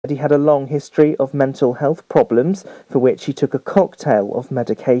He had a long history of mental health problems, for which he took a cocktail of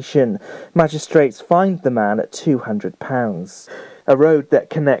medication. Magistrates fined the man at £200. A road that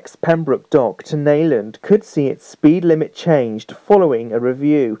connects Pembroke Dock to Neyland could see its speed limit changed following a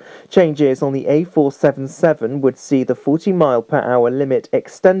review. Changes on the A477 would see the 40-mile-per-hour limit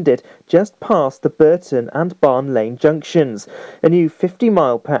extended just past the Burton and Barn Lane junctions. A new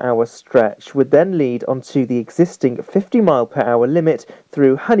 50-mile-per-hour stretch would then lead onto the existing 50-mile-per-hour limit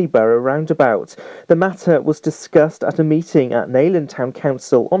through Honeyborough roundabout. The matter was discussed at a meeting at Neyland Town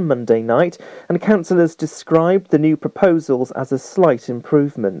Council on Monday night, and councillors described the new proposals as a slight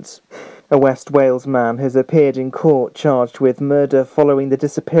improvement. A West Wales man has appeared in court charged with murder following the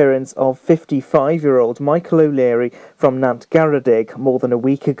disappearance of 55-year-old Michael O'Leary from Nant Garedig more than a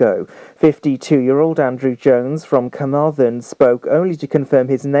week ago. 52-year-old Andrew Jones from Carmarthen spoke only to confirm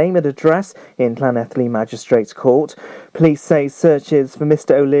his name and address in Llanelli Magistrates Court. Police say searches for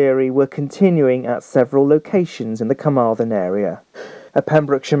Mr O'Leary were continuing at several locations in the Carmarthen area. A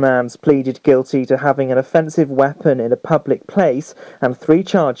Pembrokeshire man's pleaded guilty to having an offensive weapon in a public place and 3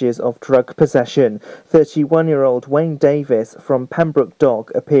 charges of drug possession. 31-year-old Wayne Davis from Pembroke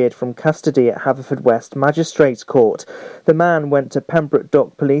Dock appeared from custody at Haverfordwest Magistrates Court. The man went to Pembroke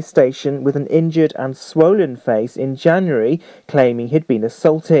Dock Police Station with an injured and swollen face in January, claiming he'd been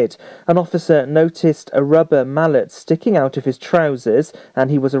assaulted. An officer noticed a rubber mallet sticking out of his trousers and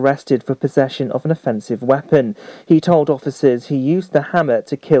he was arrested for possession of an offensive weapon. He told officers he used the hammer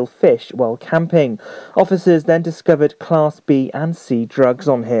to kill fish while camping. Officers then discovered Class B and C drugs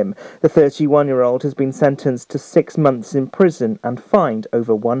on him. The 31-year-old has been sentenced to 6 months in prison and fined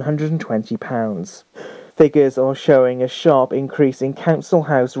over £120. Figures are showing a sharp increase in council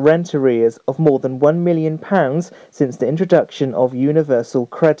house rent arrears of more than £1 million since the introduction of universal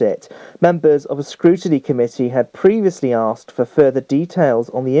credit. Members of a scrutiny committee had previously asked for further details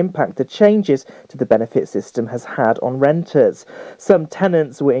on the impact the changes to the benefit system has had on renters. Some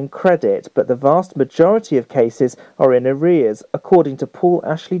tenants were in credit, but the vast majority of cases are in arrears, according to Paul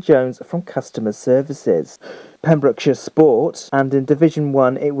Ashley-Jones from Customer Services. Pembrokeshire Sport, and in Division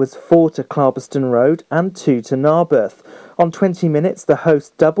 1 it was 4 to Clarbeston Road and 2 to Narberth. On 20 minutes, the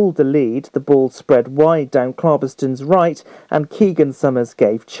host doubled the lead, the ball spread wide down Clarbeston's right, and Keegan Summers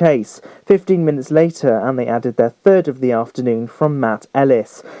gave chase. 15 minutes later, and they added their third of the afternoon from Matt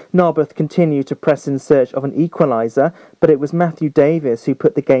Ellis. Narberth continued to press in search of an equaliser, but it was Matthew Davis who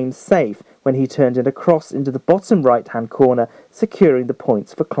put the game safe when he turned it across into the bottom right-hand corner, securing the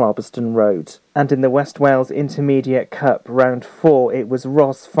points for Clarbeston Road. And in the West Wales Intermediate Cup, round 4, it was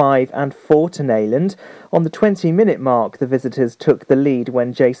Ross 5 and 4 to Neyland. On the 20-minute mark, the visitors took the lead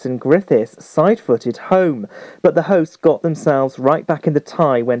when Jason Griffiths side-footed home, but the hosts got themselves right back in the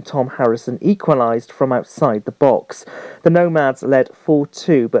tie when Tom Harrison equalised from outside the box. The Nomads led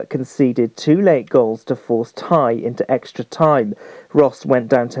 4-2 but conceded 2 late goals to force tie into extra time. Ross went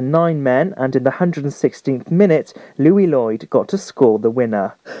down to 9 men, and in the 116th minute, Louis Lloyd got to score the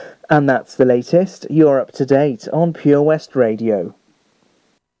winner. And that's the latest. You're up to date on Pure West Radio.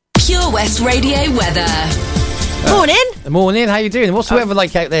 Pure West Radio weather. Morning. Morning, how you doing? What's the weather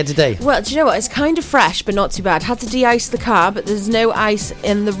like out there today? Well, do you know what? It's kind of fresh, but not too bad. Had to de-ice the car, but there's no ice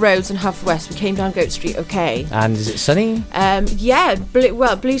in the roads in Haverfordwest. We came down Goat Street okay. And is it sunny? Yeah,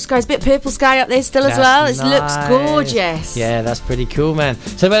 blue skies, bit purple sky up there still as well. It looks gorgeous. Yeah, that's pretty cool, man.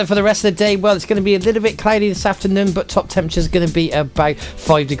 So for the rest of the day, well, it's going to be a little bit cloudy this afternoon, but top temperature is going to be about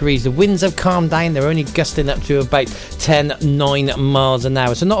 5 degrees. The winds have calmed down. They're only gusting up to about 9 miles an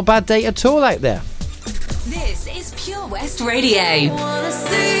hour. So not a bad day at all out there. This is Pure West Radio. Wanna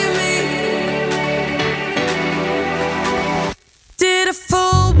see me? Did a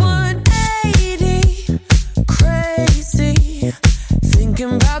full 180, crazy,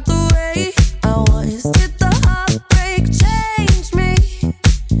 thinking about the way I was. Did the heartbreak change me?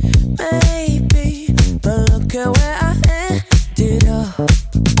 Maybe, but look at where I ended up.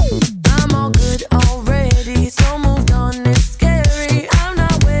 I'm all good already, so moved on. It's scary. I'm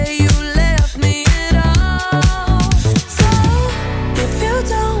not where you left me at all. So if you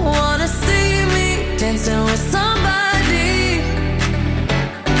don't wanna see me dancing with somebody,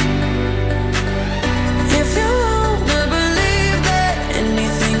 if you wanna believe that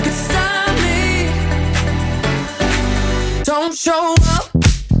anything could stop me, don't show up,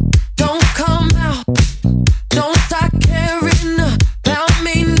 don't come out, don't start caring about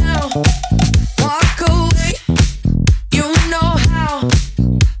me now. Walk away, you know how.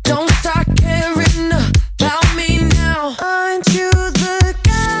 Don't start caring about me now. Aren't you the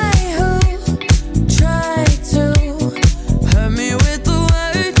guy who tried to hurt me with the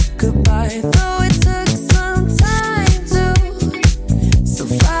word goodbye? Though it took some time to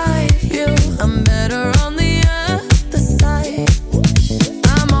survive. I'm better on the other side.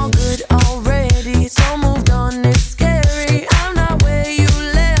 I'm all good already, so moved on, it's scary. I'm not where you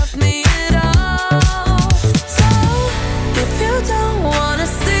left me at all. So, if you don't wanna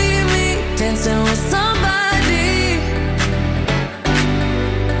see me dancing with somebody,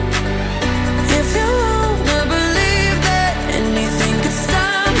 if you wanna believe that anything could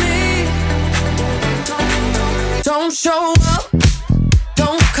stop me, don't show up,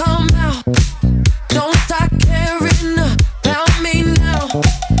 don't come out, don't start caring about me now.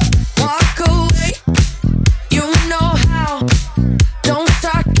 Walk away, you know how. Don't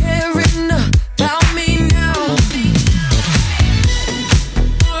start caring about me now.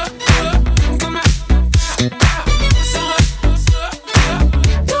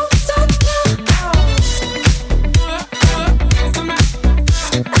 Don't stop now.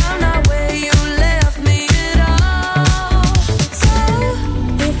 I'm not where you left me at all. So,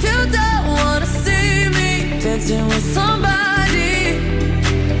 if you don't wanna see me dancing with somebody,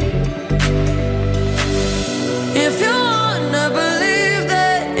 if you wanna believe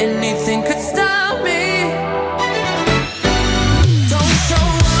that anything could stop me, don't show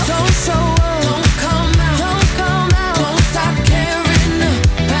up, don't show up, don't come out, don't come out, don't stop caring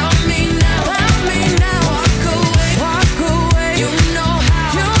about me now, walk away, you know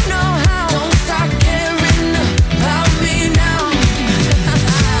how, don't stop caring about me now.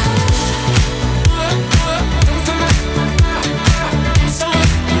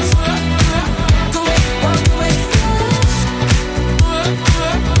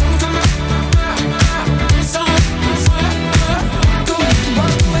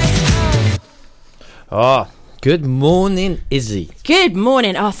 Oh, good morning, Izzy. Good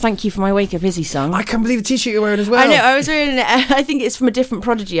morning. Oh, thank you for my Wake Up Izzy song. I can't believe the t-shirt you're wearing as well. I know, I was wearing I think it's from a different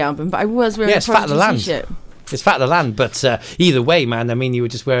Prodigy album, but I was wearing Yeah, a it's Fat of the Prodigy Land. t-shirt. It's Fat of the Land, but either way, man. I mean, you were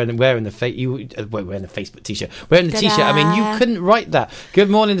just wearing the wearing the Facebook t-shirt, wearing the t-shirt. I mean, you couldn't write that. Good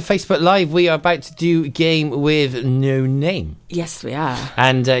morning, the Facebook Live. We are about to do game with no name, Yes, we are.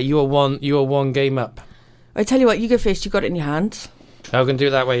 and you're one game up. I tell you what, you go first. You got it in your hand. I'm gonna do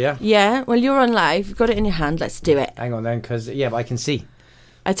it that way, yeah. Yeah, well, you're on live. You've got it in your hand. Let's do it. Hang on then, because but I can see.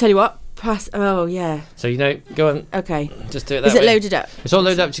 I tell you what, pass. Oh, yeah. So go on, Okay. just do it. That Is it way. loaded up? It's all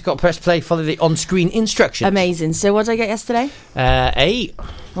loaded up. Just got to press play, follow the on-screen instructions. Amazing. So, what did I get yesterday? 8.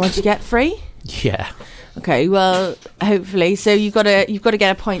 What did you get? 3? Yeah. Okay. Well, hopefully. So you've got to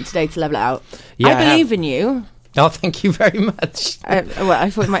get a point today to level it out. Yeah, I I have. believe in you. Oh, thank you very much. Well, I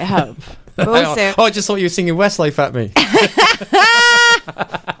thought it might help. But also, I just thought you were singing Westlife at me.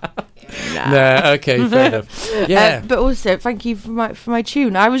 No, okay, fair enough. Yeah. but also, thank you for my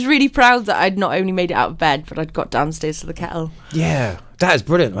tune. I was really proud that I'd not only made it out of bed, but I'd got downstairs to the kettle. Yeah. That is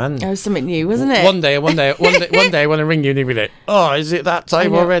brilliant, man. That was something new, wasn't it? One day I want to ring you and you'll be like, oh, is it that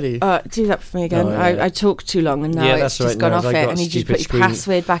time already? Do that for me again. Oh, yeah. I talked too long and now Yeah, it's that's just right. gone No, off I it got and you just stupid put your screen-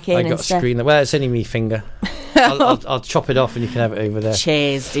 password back in I got and a stuff. screen. Well, it's only me finger. I'll chop it off and you can have it over there.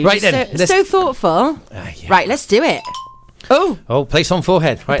 Cheers, dude. Right You're then, so thoughtful. Yeah. Right, let's do it. Oh, Place on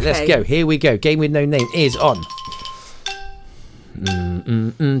forehead. Right, let's Okay. go. Here we go. Game with no name is on.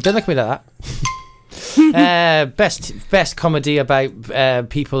 Don't look at me like that. Best comedy about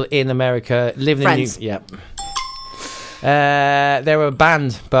people in America living Friends. in New. Yeah. They're a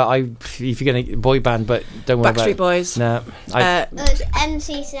band, but if you're gonna boy band, but don't worry about Backstreet it. Boys. No. It's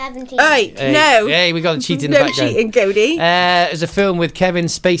MC17. Hey, Hey, no. Hey, we got a cheat in the No background. cheating, Cody. There's a film with Kevin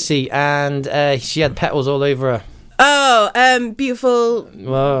Spacey, and she had petals all over her. Oh, beautiful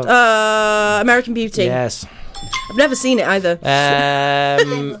Well, American Beauty. yes. I've never seen it either.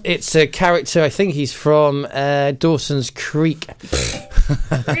 It's a character. I think he's from Dawson's Creek.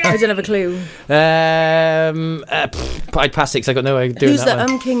 I don't have a clue. I'd pass it because I got no way of doing Who's that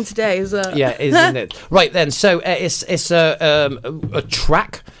the one. King today? Is that? Yeah, isn't it? Right then. So it's a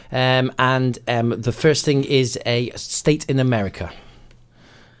track, and the first thing is a state in America.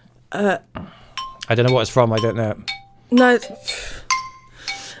 I don't know what it's from. I don't know. No.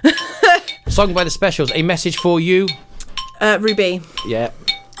 Song by the Specials. A Message for You. Ruby. Yeah,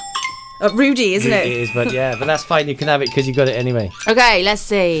 Rudy, isn't it it? is. But that's fine. You can have it because you got it anyway. Okay, let's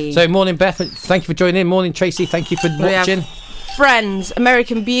see. So morning, Beth. Thank you for joining in. Morning, Tracy. Thank you for We have watching. Friends,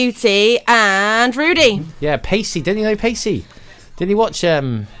 American Beauty, and Rudy. Yeah, Pacey. Didn't you know Pacey? Didn't you watch?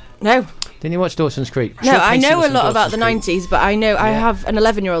 No. Didn't you watch Dawson's Creek? No, Sure, I Pacey know was a from lot about Dawson's the Creek. 90s, but I know I Yeah. have an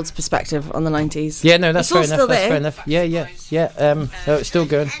 11-year-old's perspective on the 90s. Yeah, no, that's It's fair all enough. still That's there. fair enough. Yeah. Oh, it's still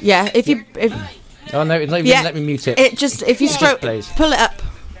going. Yeah, if Oh no, it's not even yeah, let me mute it. if you It stroke, just plays. pull it up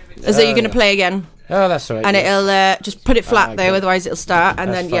as though you're going to play again, Oh, that's all right. and yeah. it'll just put it flat okay. though, otherwise it'll start,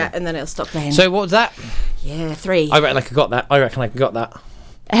 and That's then fine. and then it'll stop playing. So what was that? yeah, 3. I reckon I can got that.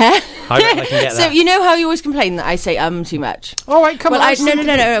 I reckon I can get So that. you know how you always complain that I say too much? All right, come Well, on.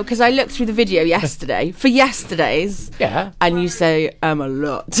 no, because I looked through the video yesterday for yesterday's. Yeah. And you say a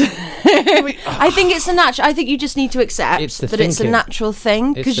lot. I think it's a natural. I think you just need to accept It's the that it's a thinking. natural thing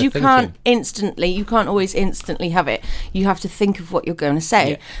It's because the you can't thinking. you can't always instantly have it. You have to think of what you're going to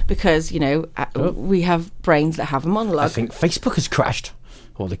say because we have brains that have a monologue. I think Facebook has crashed.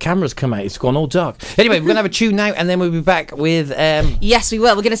 Or the camera's come out. It's gone all dark. Anyway, we're going to have a tune now, and then we'll be back with... Yes, we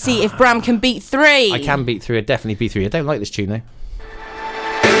will. We're going to see if Bram can beat 3. I can beat 3. I definitely beat 3. I don't like this tune, though.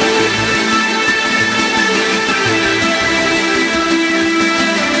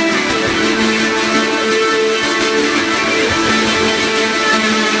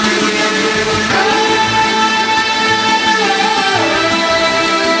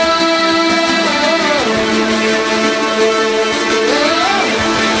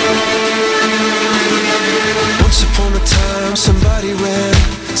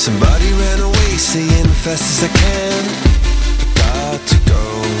 Somebody ran away saying fast as I can, I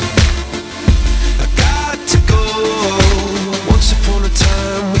got to go. Once upon a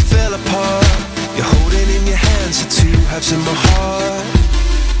time we fell apart. You're holding in your hands the two halves of my heart.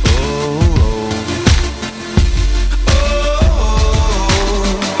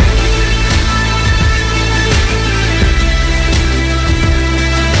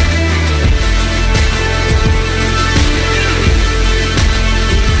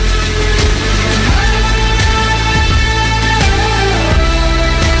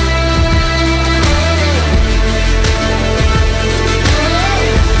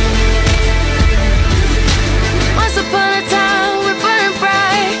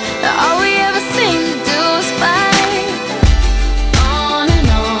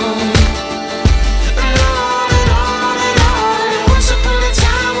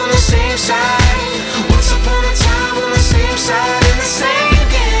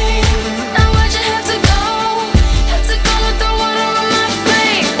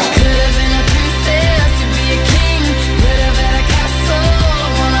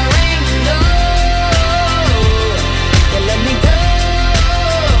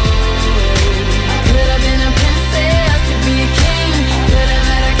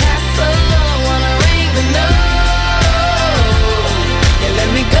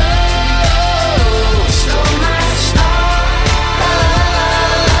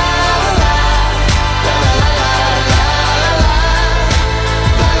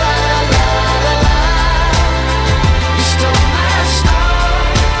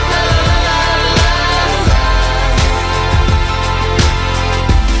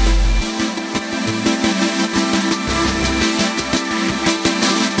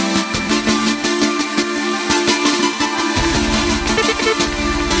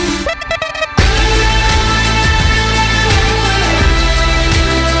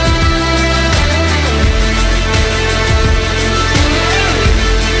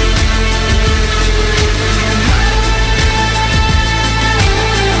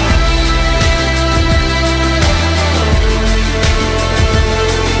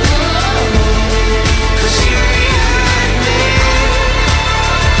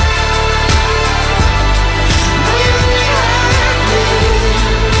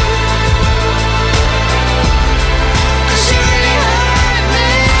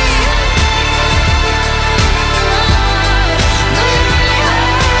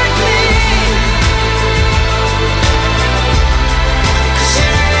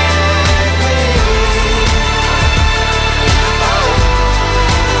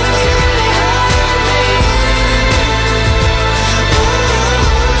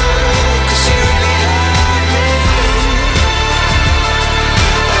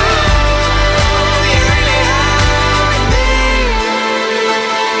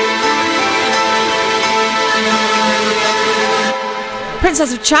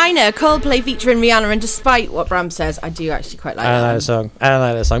 Princess of China, Coldplay featuring Rihanna, and despite what Bram says, I do actually quite like I that. like the song. I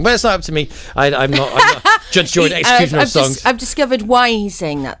like that song. But it's not up to me. I'm not Judge Jordan execution of songs. I've discovered why he's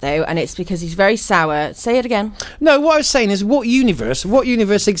saying that, though, and it's because he's very sour. Say it again. No, what I was saying is what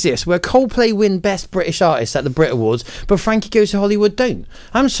universe exists where Coldplay win Best British Artist at the Brit Awards, but Frankie Goes to Hollywood don't?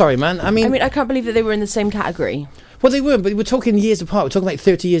 I'm sorry, man. I mean, I can't believe that they were in the same category. Well, they weren't, but we're talking years apart. We're talking like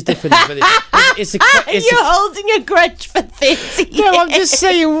 30 years difference. But it's You're holding a grudge for 30 years. No, I'm just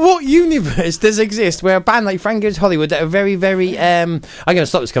saying, what universe does exist where a band like Frank Goes to Hollywood that are very, very... I'm going to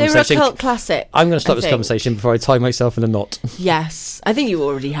stop this conversation. They were a cult classic. I'm going to stop this conversation before I tie myself in a knot. Yes, I think you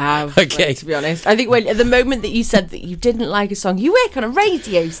already have. Okay. Like, to be honest. I think at the moment that you said that you didn't like a song, you work on a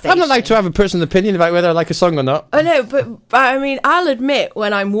radio station. I'm not allowed to have a personal opinion about whether I like a song or not. I know, but I mean, I'll admit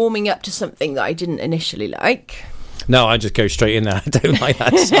when I'm warming up to something that I didn't initially like... No, I just go straight in there. I don't like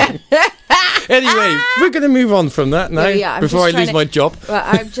that song. Anyway, we're going to move on from that now before I lose my job. Well,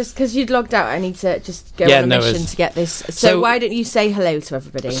 I'm just because you'd logged out. I need to just go on a mission to get this. So why don't you say hello to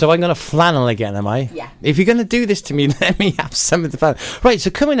everybody? So I'm going to flannel again, am I? Yeah. If you're going to do this to me, let me have some of the fun. Right. So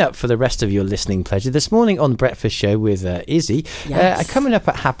coming up for the rest of your listening pleasure this morning on the Breakfast Show with Izzy. Yes. Coming up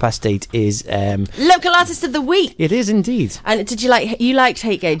at 8:30 is Local Artist of the Week. It is indeed. And did you liked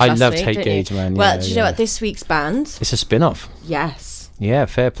Hate Gauge? I last loved week, Hate didn't Gauge, you? man. Well, yeah, do you know what this week's band? It's a spin-off. Yes. Yeah,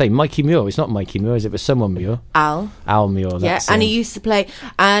 fair play. Mikey Muir. It's not Mikey Muir, is it? It was someone Muir. Al Muir. Yeah, and he used to play,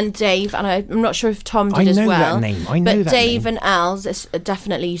 and Dave, and I'm not sure if Tom did as well. I know that name. But Dave and Al's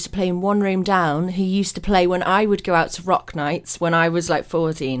definitely used to play in One Room Down. He used to play when I would go out to rock nights when I was like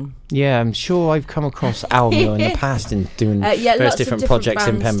 14. Yeah, I'm sure I've come across Al Muir in the past in doing various different projects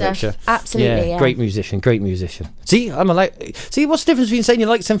in Pembrokeshire. Absolutely, yeah. Great musician. See, See, what's the difference between saying you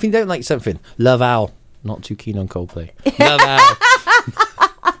like something, don't like something? Love Al. Not too keen on Coldplay. Love Al.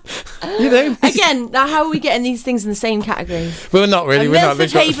 You know. Again, how are we getting these things in the same categories? Well, not really. We're not.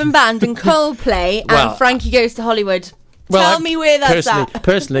 Milford Haven Band and Coldplay and Frankie Goes to Hollywood. Tell me where that's at.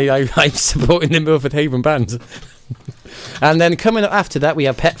 Personally, I'm supporting the Milford Haven Band. And then coming up after that, we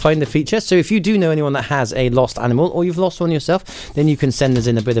have Pet Finder feature. So if you do know anyone that has a lost animal, or you've lost one yourself, then you can send us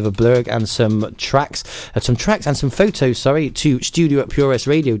in a bit of a blurb and some tracks and some photos, to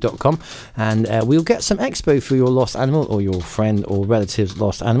studio@purewestradio.com, and we'll get some expo for your lost animal or your friend or relative's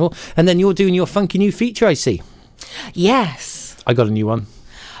lost animal. And then you're doing your funky new feature, I see. Yes. I got a new one.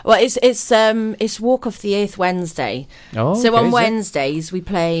 Well, it's Walk Off the Earth Wednesday. Oh, so okay, on Wednesdays we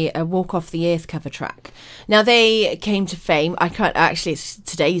play a Walk Off the Earth cover track. Now they came to fame. I can't actually. It's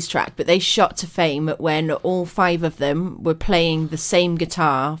today's track, but they shot to fame when all 5 of them were playing the same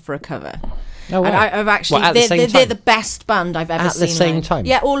guitar for a cover. Oh, wow. And I've actually, they're the best band I've ever seen. At the same time?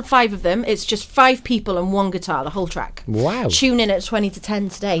 Yeah, all 5 of them. It's just 5 people and 1 guitar, the whole track. Wow. Tune in at 20 to 10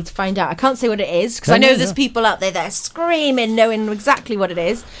 today to find out. I can't say what it is, because I know there's people out there that are screaming, knowing exactly what it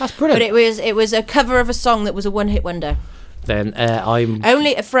is. That's brilliant. But it was a cover of a song that was a one-hit wonder. Then I'm...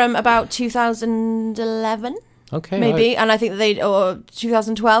 Only from about 2011. Okay. Maybe, right. and I think or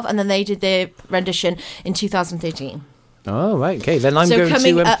 2012, and then they did their rendition in 2013. Oh, right, okay. Then I'm going to... So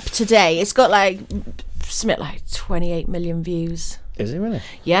coming up today, it's got like 28 million views. Is it really?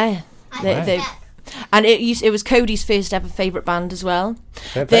 Yeah. And it was Cody's first ever favourite band as well.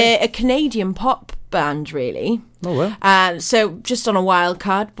 They're a Canadian pop band, really. Oh, well. And so just on a wild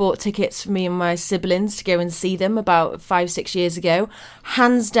card, bought tickets for me and my siblings to go and see them about 5-6 years ago.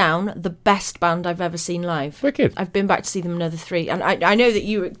 Hands down, the best band I've ever seen live. Wicked. I've been back to see them another 3. And I know that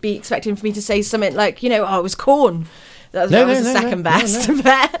you would be expecting for me to say something like, it was Korn. That was the second best.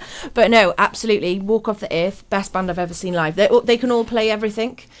 No. But no, absolutely. Walk Off the Earth, best band I've ever seen live. They can all play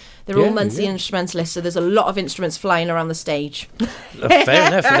everything. They're all multi-instrumentalists, so there's a lot of instruments flying around the stage. Fair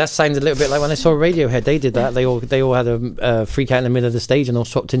enough. That sounds a little bit like when I saw Radiohead. They did that. They all had a freak out in the middle of the stage and all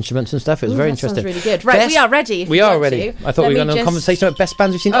swapped instruments and stuff. It was very interesting. Sounds really good. Right, we are ready. We are ready. I thought we were going to a conversation about best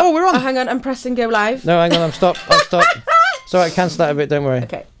bands we've seen. Oh, we're on. Oh, hang on. I'm pressing go live. No, hang on. I'll stop. It's all right. Cancel that a bit. Don't worry.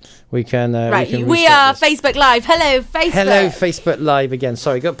 Okay. We can. We are this. Facebook Live. Hello, Facebook. Hello, Facebook Live again.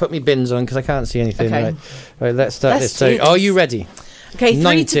 Sorry, got to put my bins on because I can't see anything. Okay. Right, let's start this. So, are you ready? Okay, 3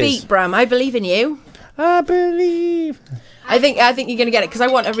 90s. to beat, Bram. I believe in you. I believe. I think you're going to get it because I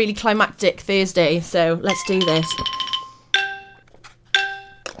want a really climactic Thursday. So let's do this.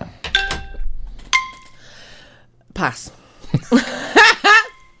 Pass.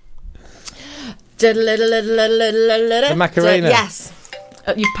 The Macarena. Yes.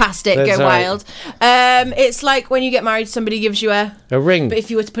 You've passed it. That's go right. wild. It's like when you get married, somebody gives you a ring. But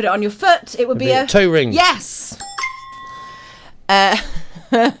if you were to put it on your foot, it would be a toe ring. Yes. Pass.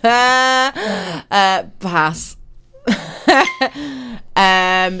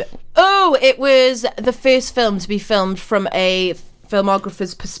 It was the first film to be filmed from a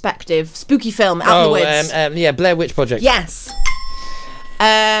filmographer's perspective. Spooky film, Out in the Woods. Blair Witch Project. Yes.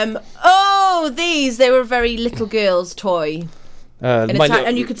 They were a very little girl's toy.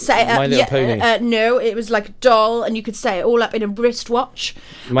 And you could set it up. My Little Pony. No, it was like a doll, and you could set it all up in a wristwatch.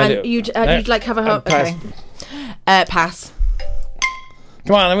 You'd like have a home. Okay. Pass.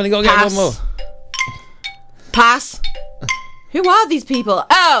 Come on, I've only got to get one more. Pass. Who are these people?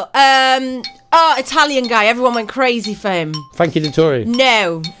 Italian guy. Everyone went crazy for him. Frankie Dettori.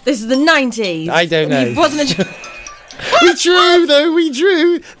 No, this is the 90s. I don't know. He wasn't a... We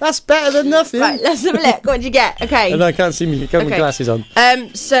drew. That's better than nothing. Right, let's have a look. What did you get? Okay. No, I can't see me. Got my glasses on.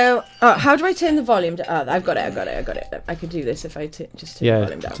 How do I turn the volume down? I've got it. I could do this if I just turn the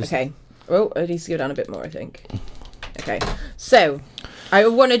volume down. Okay. Oh, it needs to go down a bit more, I think. Okay. So, I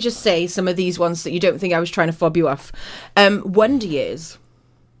want to just say some of these ones that you don't think I was trying to fob you off. Wonder Years.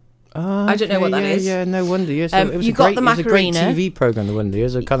 I don't know what that is. Yeah, no Wonder Years. It was you a got great, the it was a great Macarena. TV program. The Wonder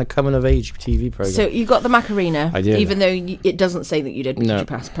Years, a kind of coming of age TV program. So you got the Macarena. I did. Even though it doesn't say that you did. No. You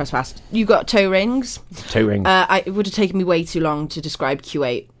press past. You got Toe Rings. Toe Ring. It would have taken me way too long to describe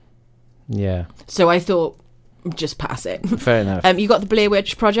Q8. Yeah. So I thought, just pass it. Fair enough. You got the Blair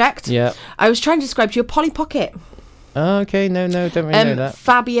Witch Project. Yeah. I was trying to describe to you a Polly Pocket. Oh, okay, no, don't really know that.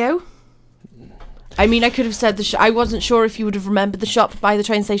 Fabio. I mean, I could have said I wasn't sure if you would have remembered the shop by the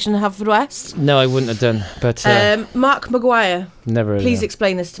train station in Haverfordwest. No, I wouldn't have done. But Mark Maguire. never. Heard Please of him.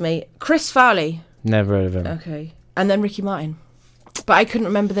 explain this to me. Chris Farley. Never heard of him. Okay. And then Ricky Martin. But I couldn't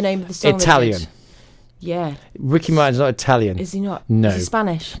remember the name of the song. Italian. Yeah. Ricky Martin's not Italian. Is he not? No. Is he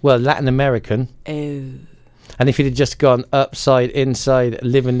Spanish? Well, Latin American. Oh. And if he'd have just gone upside, inside,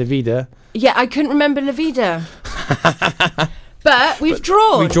 living la vida. Yeah, I couldn't remember La Vida. But we've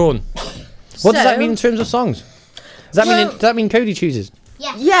drawn. We've drawn. What does that So- mean in terms of songs? Does that mean Cody chooses?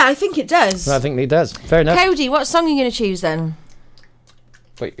 Yes. Yeah, I think it does. I think he does. Fair enough. Cody, what song are you going to choose then?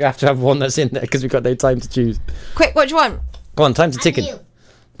 But you have to have one that's in there because we've got no time to choose. Quick, what do you want? Go on, time's a I'm ticking. blue.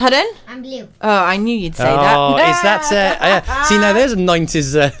 Pardon? I'm blue. Oh, I knew you'd say Oh, that. is that? See, now there's a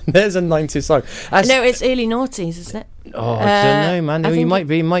 90s. There's a 90s song. That's, No, it's early noughties, isn't it? Oh, I don't know, man. I No, you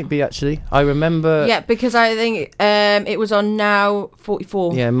think might be actually. I remember. Yeah, because I think it was on Now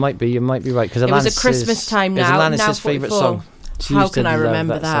 44. Yeah, it might be. You might be right because It was a Christmas time now. It's Now Alanis' favourite 44. song. She How used to can I love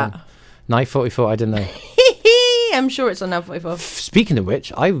remember that? song. Night 44. I don't know. I'm sure it's on Now 44. Speaking of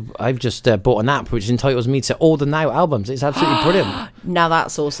which, I've just bought an app which entitles me to all the Now albums. It's absolutely brilliant. Now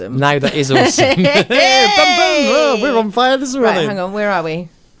that's awesome. Now that is awesome. Bum, bum. Oh, we're on fire this morning. Right, hang on, where are we?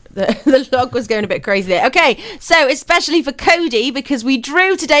 The log was going a bit crazy there. Okay, so especially for Cody, because we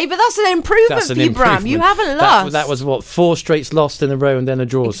drew today, but that's an improvement That's for an you, Bram. You improvement. haven't lost. That was what 4 straights lost in a row and then a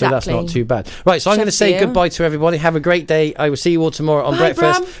draw, so that's Exactly. not too bad. Right, so I'm going to Just say you. goodbye to everybody. Have a great day. I will see you all tomorrow on Bye,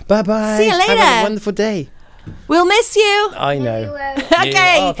 breakfast. Bye bye. See you later. Have a wonderful day. We'll miss you. I know.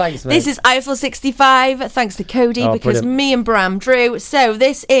 Okay, Oh, thanks, mate. this is Eiffel 65. Thanks to Cody, Oh, because brilliant. me and Bram drew. So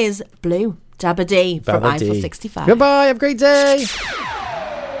this is Blue Dabba Dee from Baba Eiffel D. 65. Goodbye. Have a great day.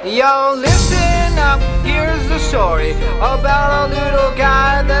 Yo, listen up, here's the story about a little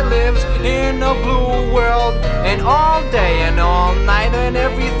guy that lives in a blue world. And all day and all night, and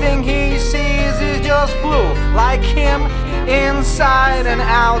everything he sees is just blue. Like him, inside and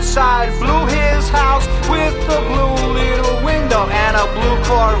outside. Blue his house with a blue little window and a blue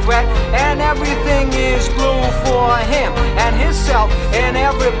Corvette. And everything is blue for him and himself and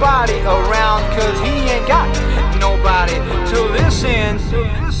everybody around. Cause he ain't got nobody to listen.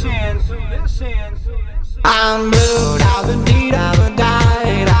 I'm blue, dabba dee dabba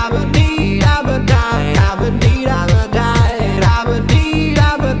die, dabba dee dabba die, dabba dee dabba die, dabba dee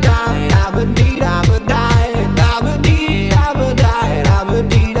dabba die, dabba dee dabba die, dabba dee dabba die, dabba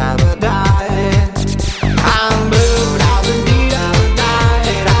dee dabba die. I'm blue, dabba dee dabba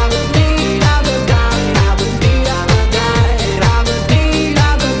die, dabba dee dabba die, dabba dee dabba die, dabba dee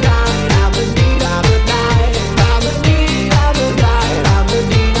dabba die, dabba dee dabba die, dabba dee dabba die, dabba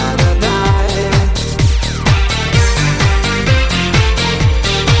dee dabba die.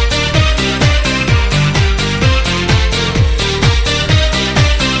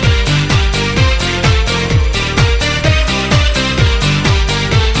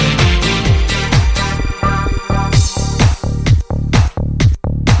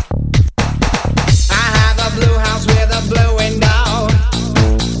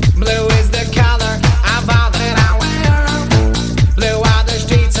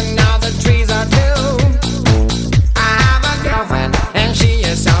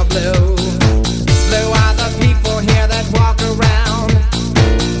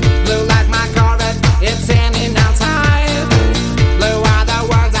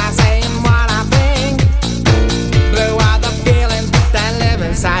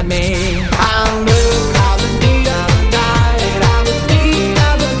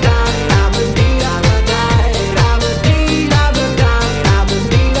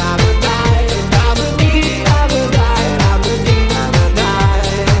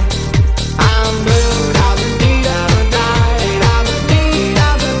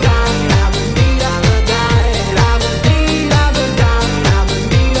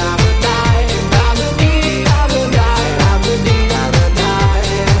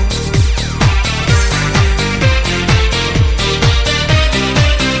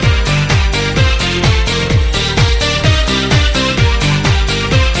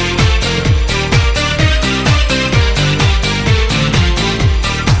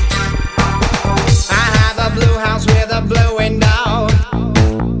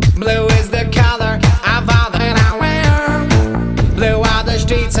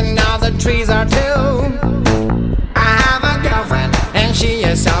 and all the trees are too. I have a girlfriend and she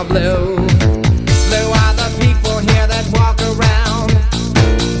is so blue. Blue are the people here that walk around.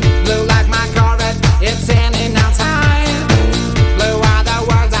 Blue like my Corvette, it's in and outside. Blue are the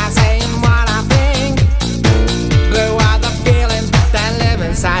words I say and what I think. Blue are the feelings that live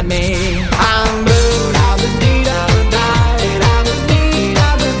inside me. I'm blue.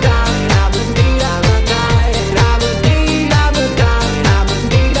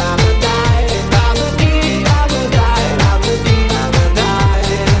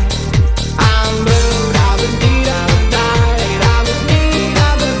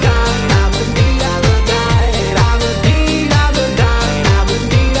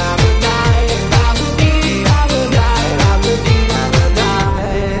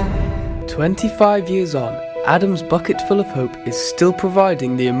 "25 years on, Adam's Bucketful of Hope is still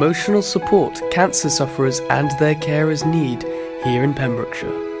providing the emotional support cancer sufferers and their carers need here in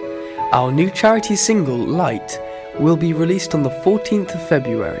Pembrokeshire. Our new charity single, Light, will be released on the 14th of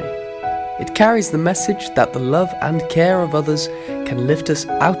February. It carries the message that the love and care of others can lift us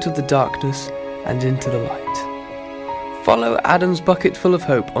out of the darkness and into the light. Follow Adam's Bucketful of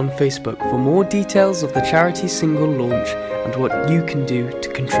Hope on Facebook for more details of the charity single launch and what you can do to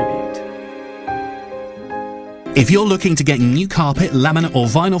contribute. If you're looking to get new carpet, laminate or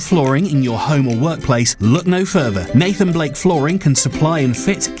vinyl flooring in your home or workplace, look no further. Nathan Blake Flooring can supply and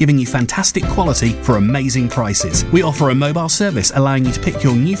fit, giving you fantastic quality for amazing prices. We offer a mobile service allowing you to pick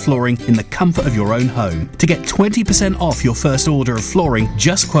your new flooring in the comfort of your own home. To get 20% off your first order of flooring,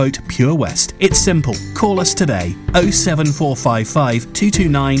 just quote Pure West. It's simple. Call us today, 07455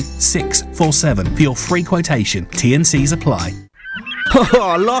 229 647 for your free quotation. T&Cs apply.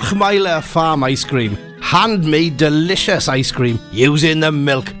 Oh, Lochmeyler Farm Ice Cream. Handmade delicious ice cream using the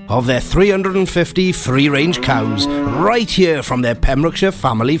milk of their 350 free-range cows right here from their Pembrokeshire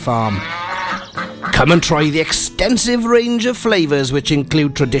family farm. Come and try the extensive range of flavours which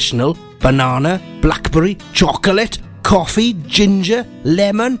include traditional, banana, blackberry, chocolate, coffee, ginger,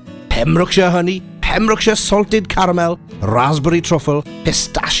 lemon, Pembrokeshire honey, Pembrokeshire salted caramel, raspberry truffle,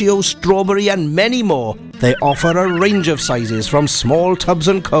 pistachio, strawberry and many more. They offer a range of sizes from small tubs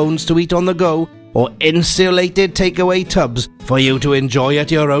and cones to eat on the go or insulated takeaway tubs for you to enjoy at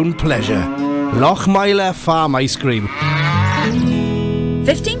your own pleasure. Lochmeyler Farm Ice Cream.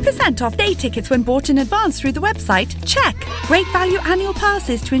 15% off day tickets when bought in advance through the website? Check. Great value annual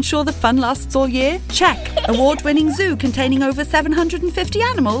passes to ensure the fun lasts all year? Check. Award-winning zoo containing over 750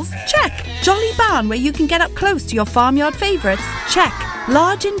 animals? Check. Jolly barn where you can get up close to your farmyard favourites? Check.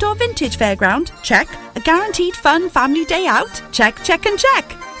 Large indoor vintage fairground? Check. A guaranteed fun family day out? Check, check and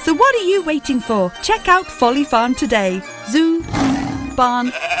check. So what are you waiting for? Check out Folly Farm today. Zoo,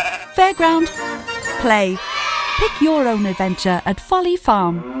 barn, fairground, play. Pick your own adventure at Folly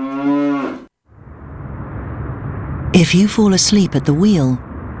Farm. If you fall asleep at the wheel,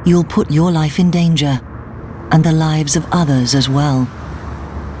 you'll put your life in danger and the lives of others as well.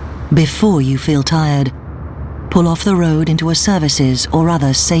 Before you feel tired, pull off the road into a services or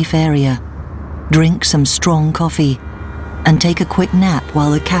other safe area. Drink some strong coffee and take a quick nap while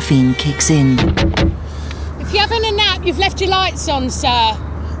the caffeine kicks in. If you're having a nap, you've left your lights on, sir.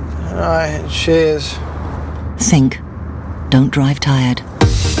 Alright, cheers. Think. Don't drive tired.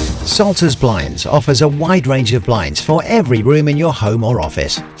 Salters Blinds offers a wide range of blinds for every room in your home or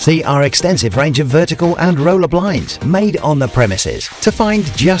office. See our extensive range of vertical and roller blinds made on the premises to find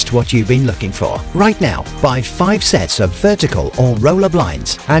just what you've been looking for. Right now, buy 5 sets of vertical or roller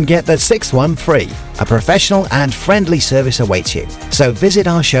blinds and get the 6th one free. A professional and friendly service awaits you. So visit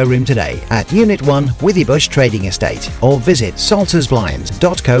our showroom today at Unit 1 Withybush Trading Estate or visit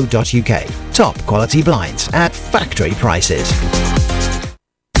saltersblinds.co.uk. Top quality blinds at factory prices.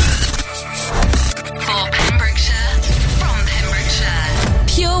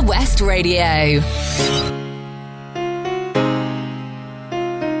 Pure West Radio.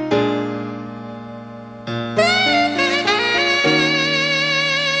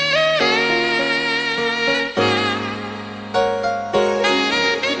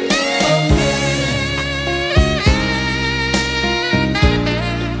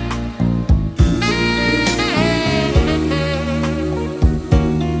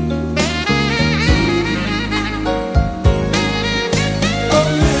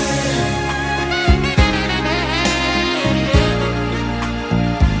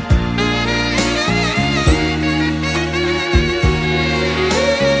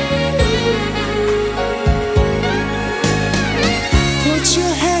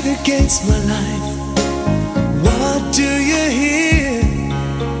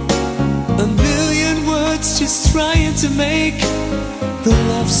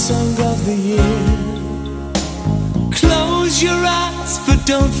 song of the year. Close your eyes, but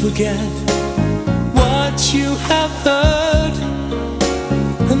don't forget what you have heard.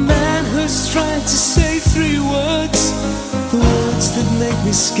 A man who's trying to say 3 words, the words that make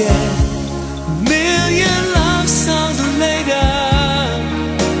me scared. A million love songs later,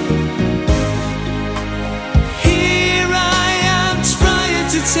 here I am trying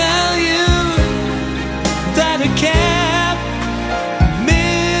to tell you that I care.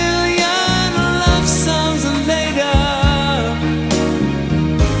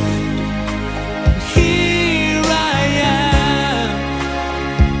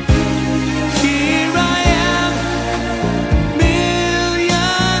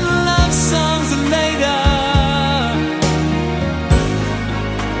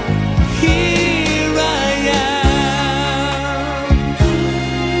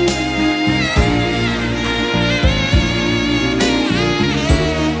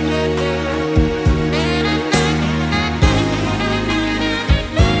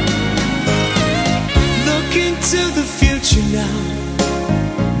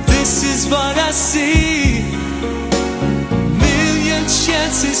 What I see, million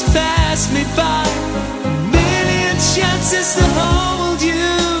chances pass me by, million chances to hold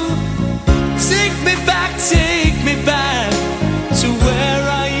you. Take me back to where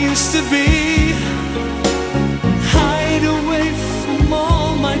I used to be. Hide away from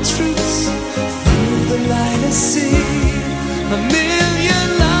all my truths, through the light I see. A million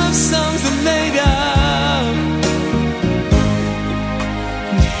love songs later.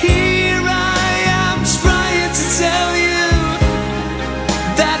 Tell you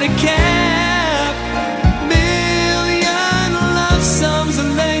that I care. Million love songs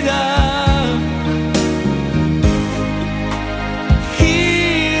later,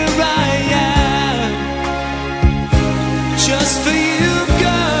 here I am, just for you,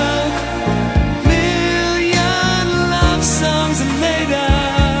 girl. Million love songs later,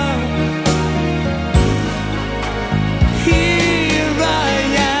 here I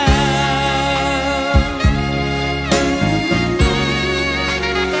am.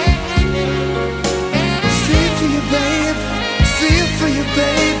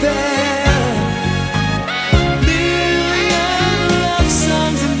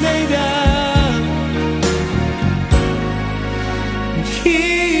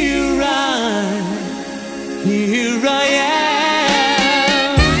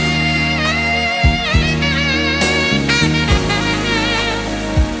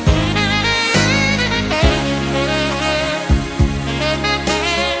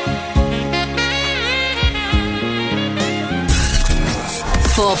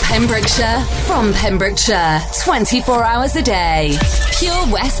 For Pembrokeshire, from Pembrokeshire, 24 hours a day. Pure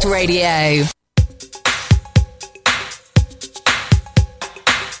West Radio.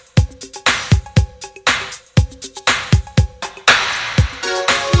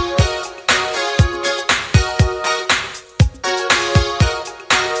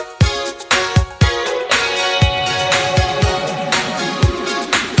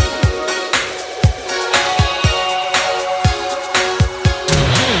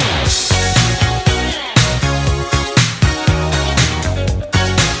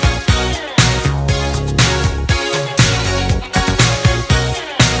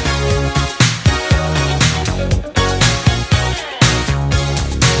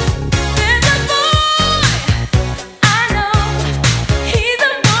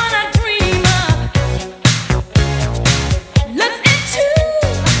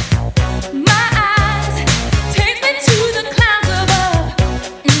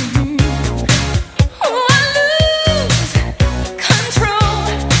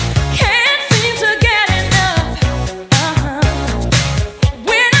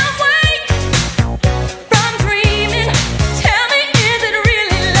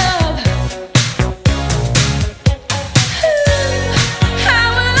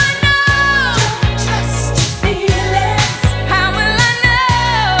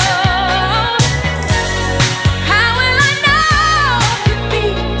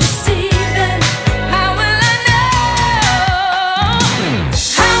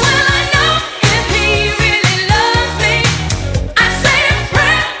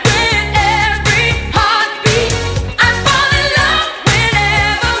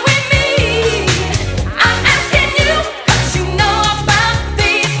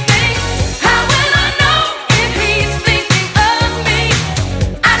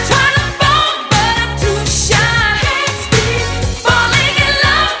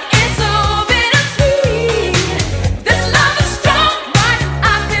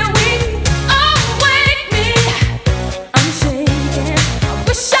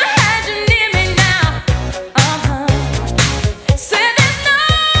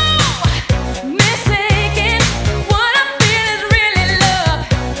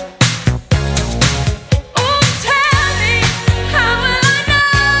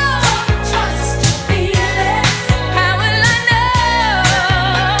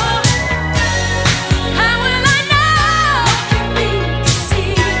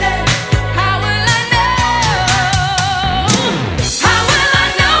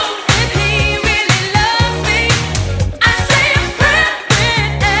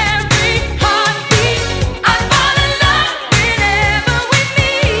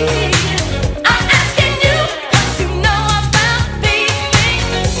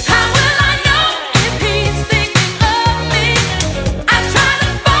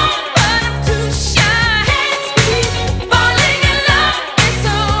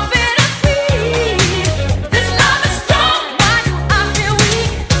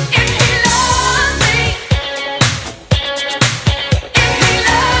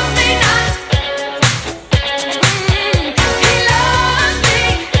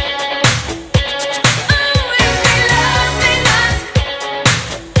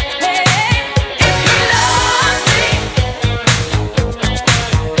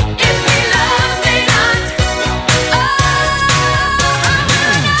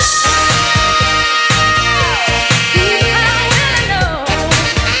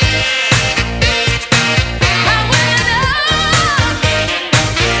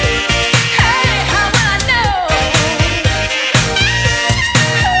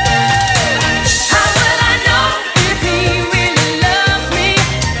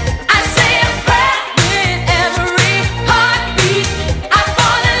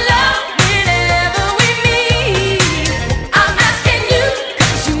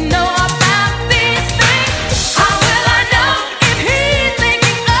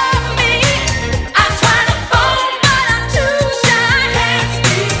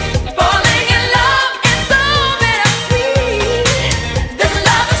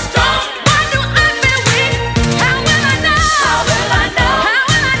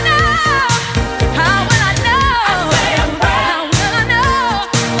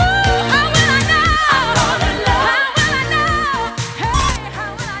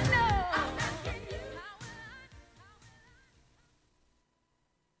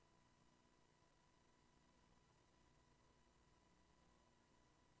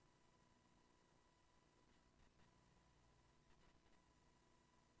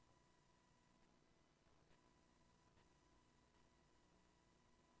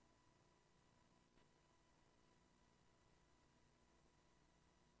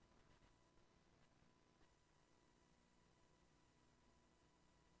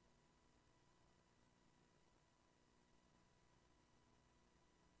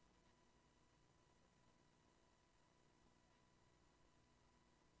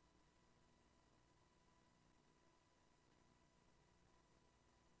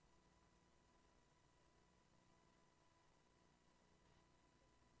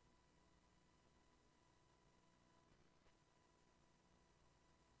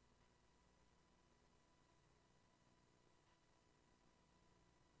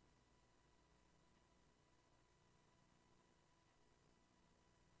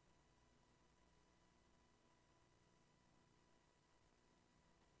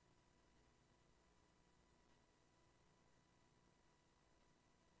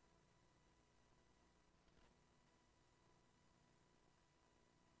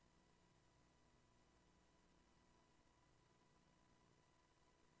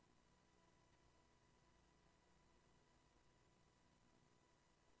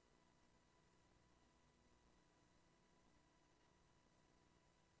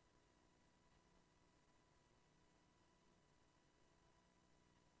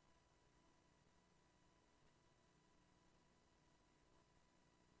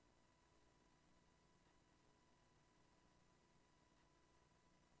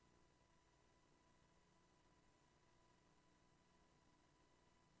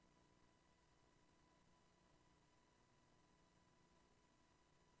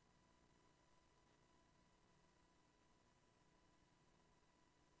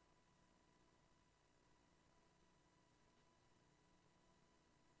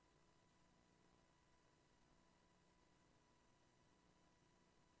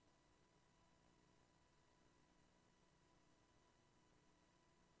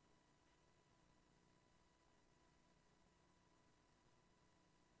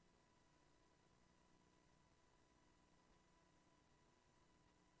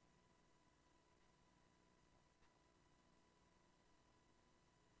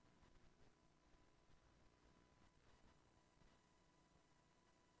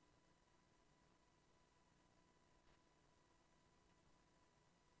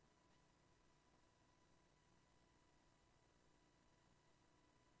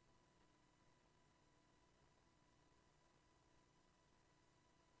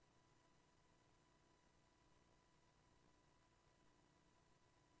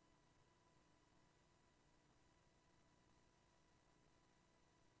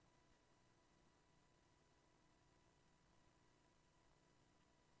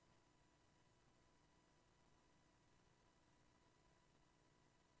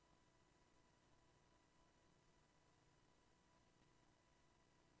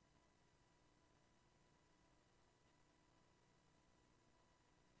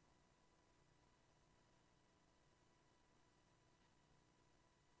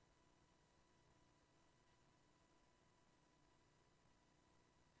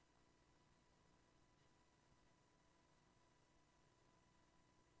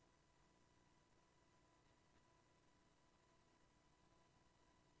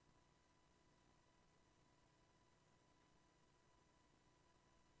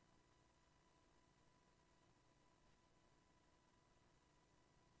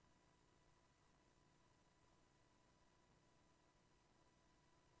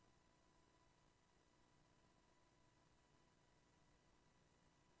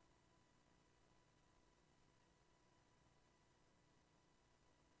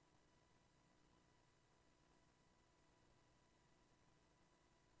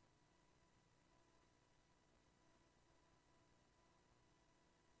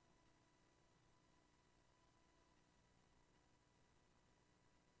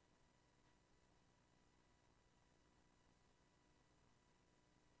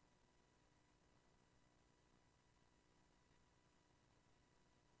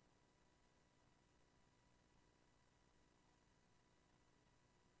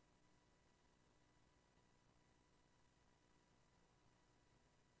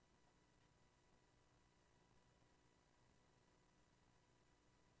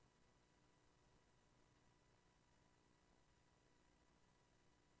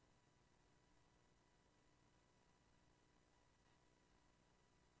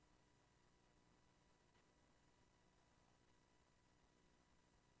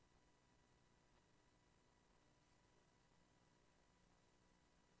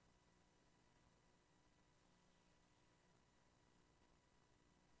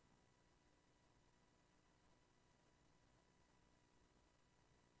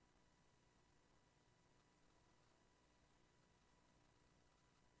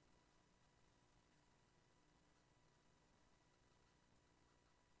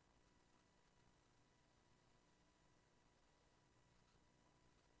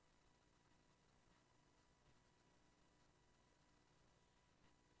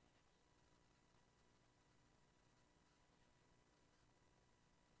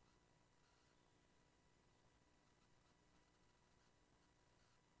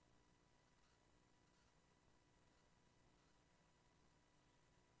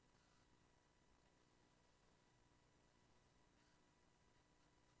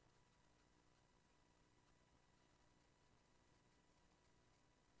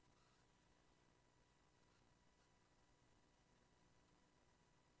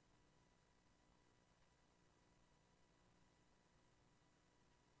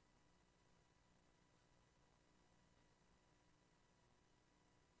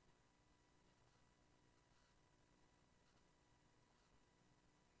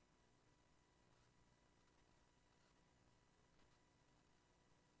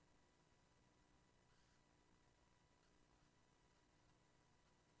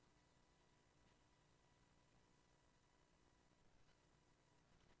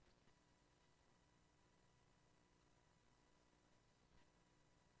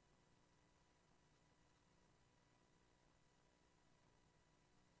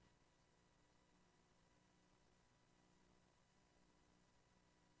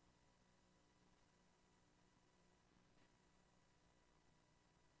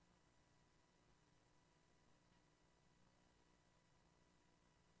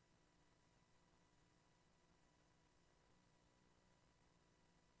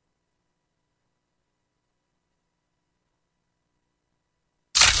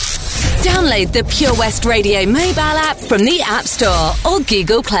 Download the Pure West Radio mobile app from the App Store or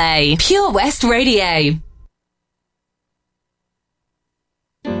Google Play. Pure West Radio.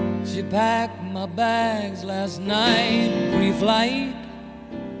 She packed my bags last night, pre-flight.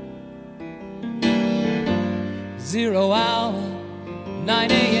 0 hour,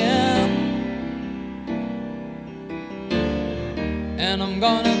 9 a.m. And I'm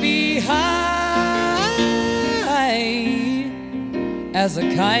gonna be high as a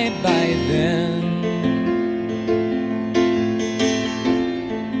kite by then.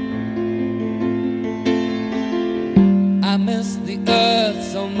 I miss the earth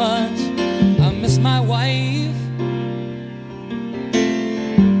so much, I miss my wife.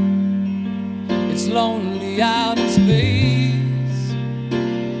 It's lonely out in space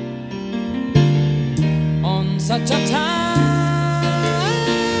on such a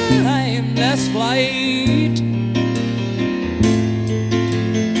timeless flight.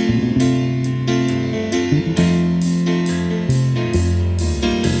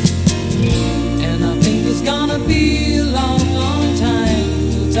 And I think it's gonna be a long, long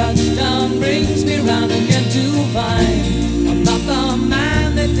time till touchdown brings me round again to find I'm not the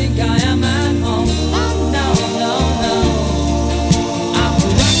man they think I am at home. Oh no, no, no, I'm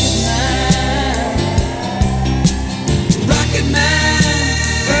a rocket man,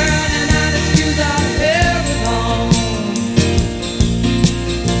 burning out his fuse out there at home.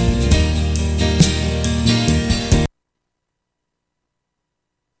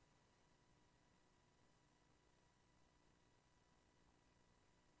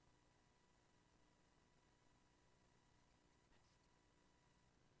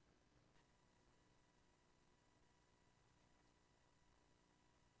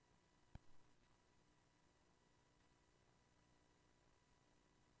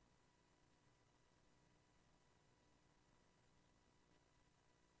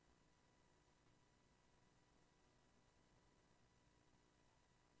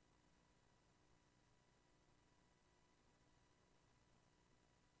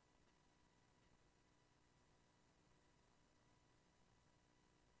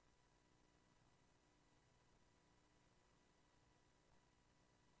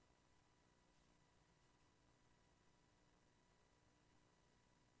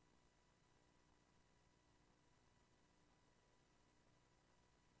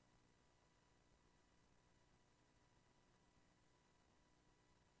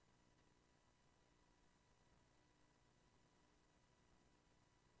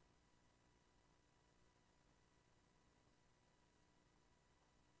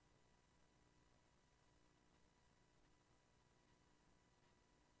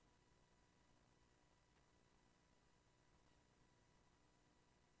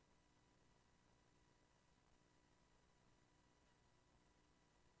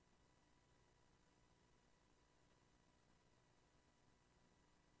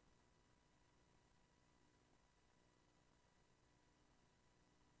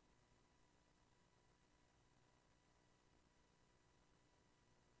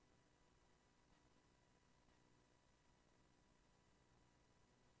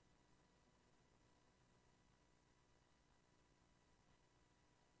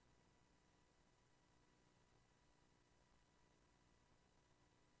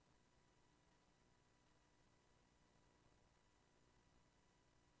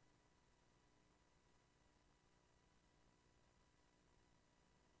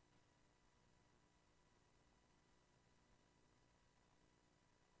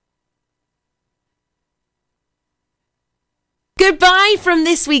 Goodbye from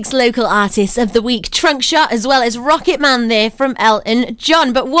this week's local artists of the week, Trunk Shot, as well as Rocket Man there from Elton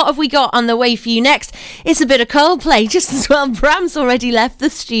John. But what have we got on the way for you next? It's a bit of Coldplay, just as well Bram's already left the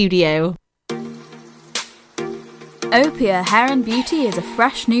studio. Opia Hair and Beauty is a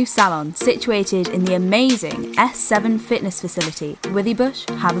fresh new salon situated in the amazing S7 Fitness Facility, Withybush,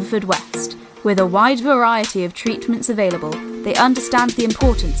 Haverfordwest. With a wide variety of treatments available, they understand the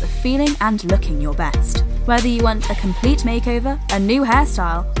importance of feeling and looking your best. Whether you want a complete makeover, a new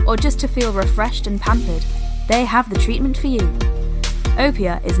hairstyle, or just to feel refreshed and pampered, they have the treatment for you.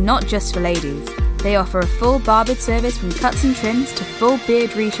 Opia is not just for ladies. They offer a full barbered service from cuts and trims to full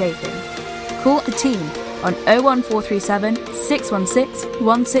beard reshaping. Call the team on 01437 616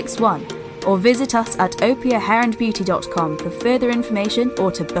 161 or visit us at opiahairandbeauty.com for further information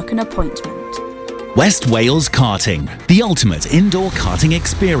or to book an appointment. West Wales Karting, the ultimate indoor karting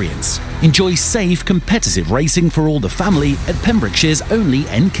experience. Enjoy safe, competitive racing for all the family at Pembrokeshire's only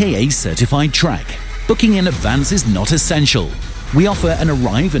NKA certified track. Booking in advance is not essential. We offer an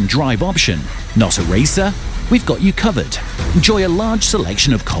arrive and drive option. Not a racer? We've got you covered. Enjoy a large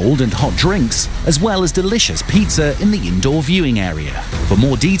selection of cold and hot drinks, as well as delicious pizza in the indoor viewing area. For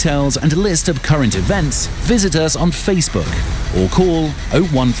more details and a list of current events, visit us on Facebook or call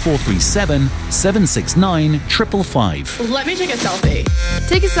 01437 769 555. Let me take a selfie.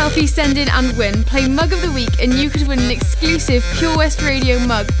 Take a selfie, send in and win. Play Mug of the Week and you could win an exclusive Pure West Radio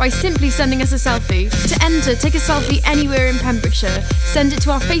mug by simply sending us a selfie. To enter, take a selfie anywhere in Pembrokeshire. Send it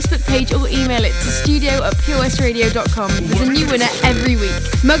to our Facebook page or email it to studio@purewestradio.com. There's a new winner every week.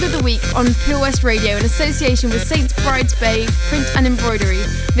 Mug of the Week on Pure West Radio in association with St Bride's Bay Print and Embroidery.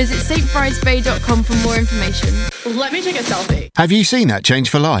 Visit stbridesbay.com for more information. Let me take a selfie. Have you seen that Change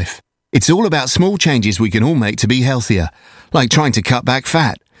for Life? It's all about small changes we can all make to be healthier, like trying to cut back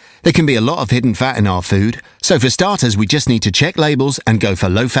fat. There can be a lot of hidden fat in our food, so for starters we just need to check labels and go for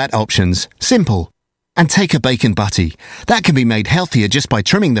low-fat options. Simple. And take a bacon butty. That can be made healthier just by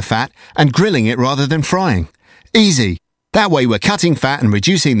trimming the fat and grilling it rather than frying. Easy. That way we're cutting fat and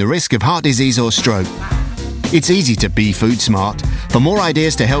reducing the risk of heart disease or stroke. It's easy to be food smart. For more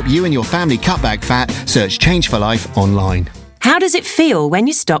ideas to help you and your family cut back fat, search Change for Life online. How does it feel when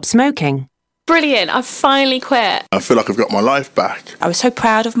you stop smoking? Brilliant, I've finally quit. I feel like I've got my life back. I was so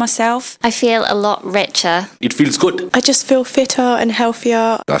proud of myself. I feel a lot richer. It feels good. I just feel fitter and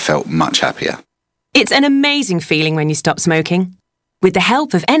healthier. I felt much happier. It's an amazing feeling when you stop smoking. With the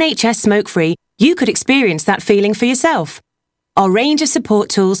help of NHS Smoke Free, you could experience that feeling for yourself. Our range of support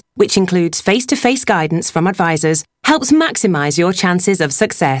tools, which includes face-to-face guidance from advisors, helps maximise your chances of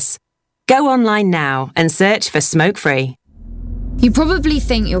success. Go online now and search for Smoke Free. You probably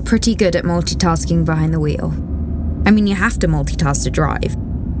think you're pretty good at multitasking behind the wheel. I mean, you have to multitask to drive.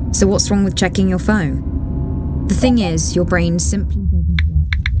 So what's wrong with checking your phone? The thing is, your brain simply doesn't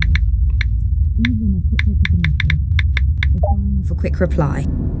work that way. Even a quick look at a message, or firing off a quick reply,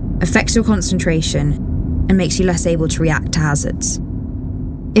 affects your concentration and makes you less able to react to hazards.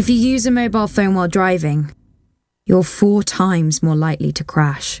 If you use a mobile phone while driving, you're 4 times more likely to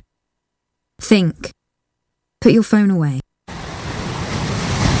crash. Think. Put your phone away.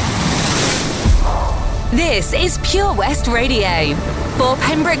 This is Pure West Radio. For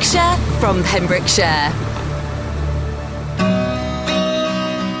Pembrokeshire, from Pembrokeshire.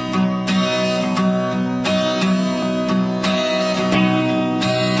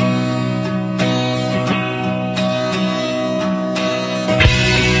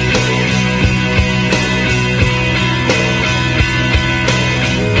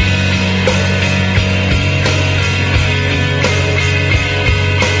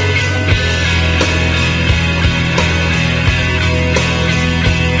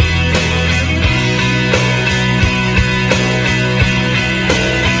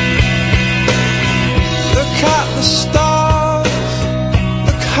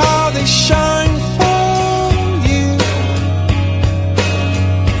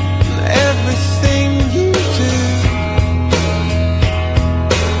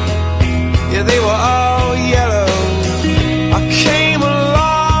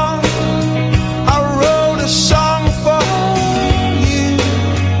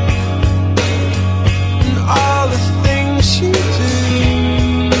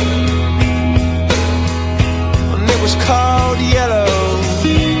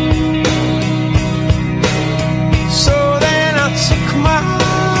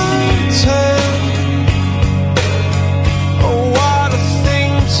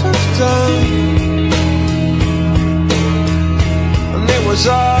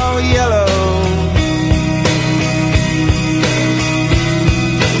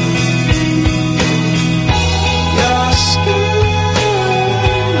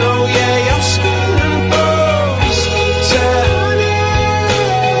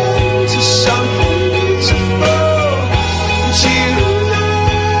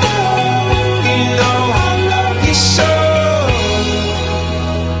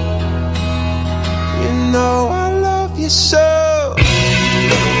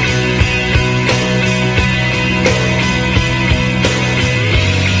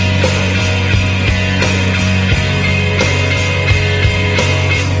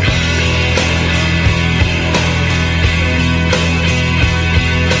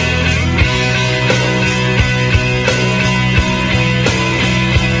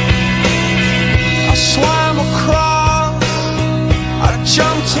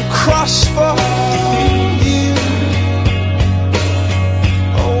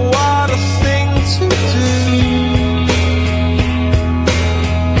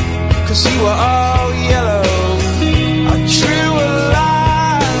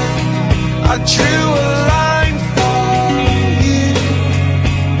 I drew a line for you.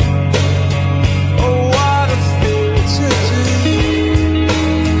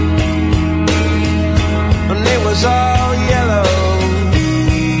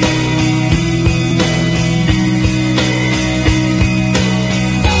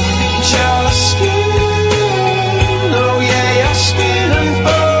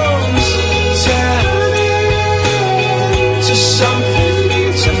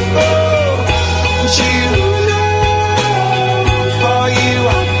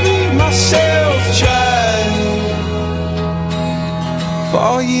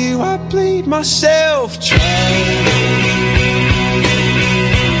 myself trying.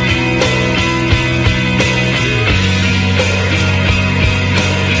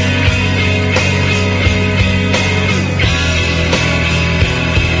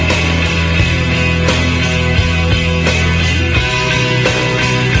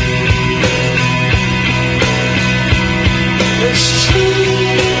 It's true.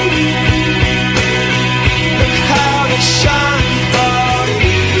 Look how they shine for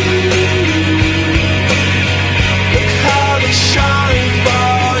you. Look how they shine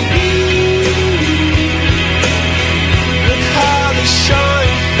for you. Look how they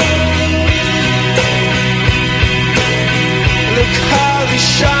shine for you. Look how they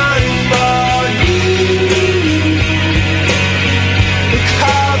shine for you. Look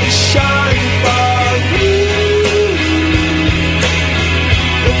how they shine for you.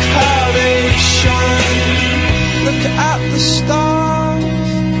 Look how they shine. Look at the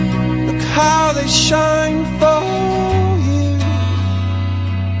stars. Look how they shine for you.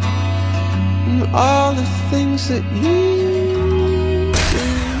 And all the things that you do.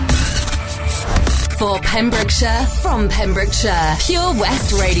 For Pembrokeshire, from Pembrokeshire, Pure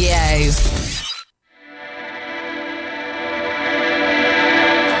West Radio.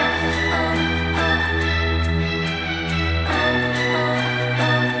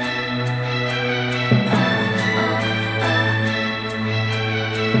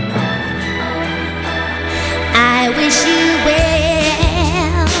 I wish you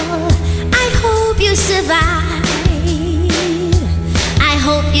well. I hope you survive. I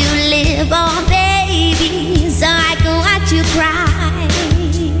hope you live on, baby, so I can watch you cry.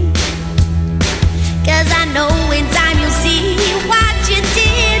 'Cause I know in time you'll see what you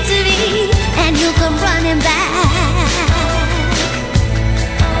did to me, and you'll come running back.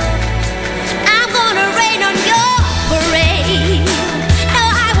 I'm gonna rain on your parade. No,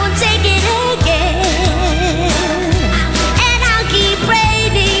 I won't take it again. And I'll keep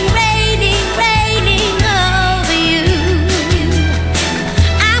raining, raining, raining over you.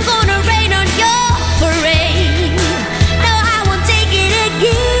 I'm gonna rain on your parade. No, I won't take it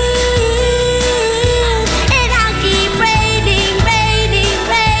again. And I'll keep raining, raining,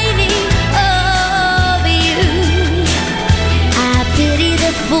 raining over you. I pity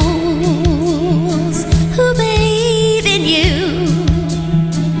the fools who believe in you.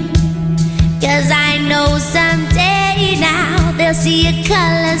 'Cause I know someday now they'll see your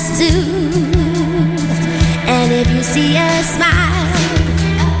colors too. And if you see a smile,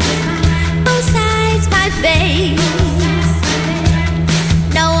 both sides my face,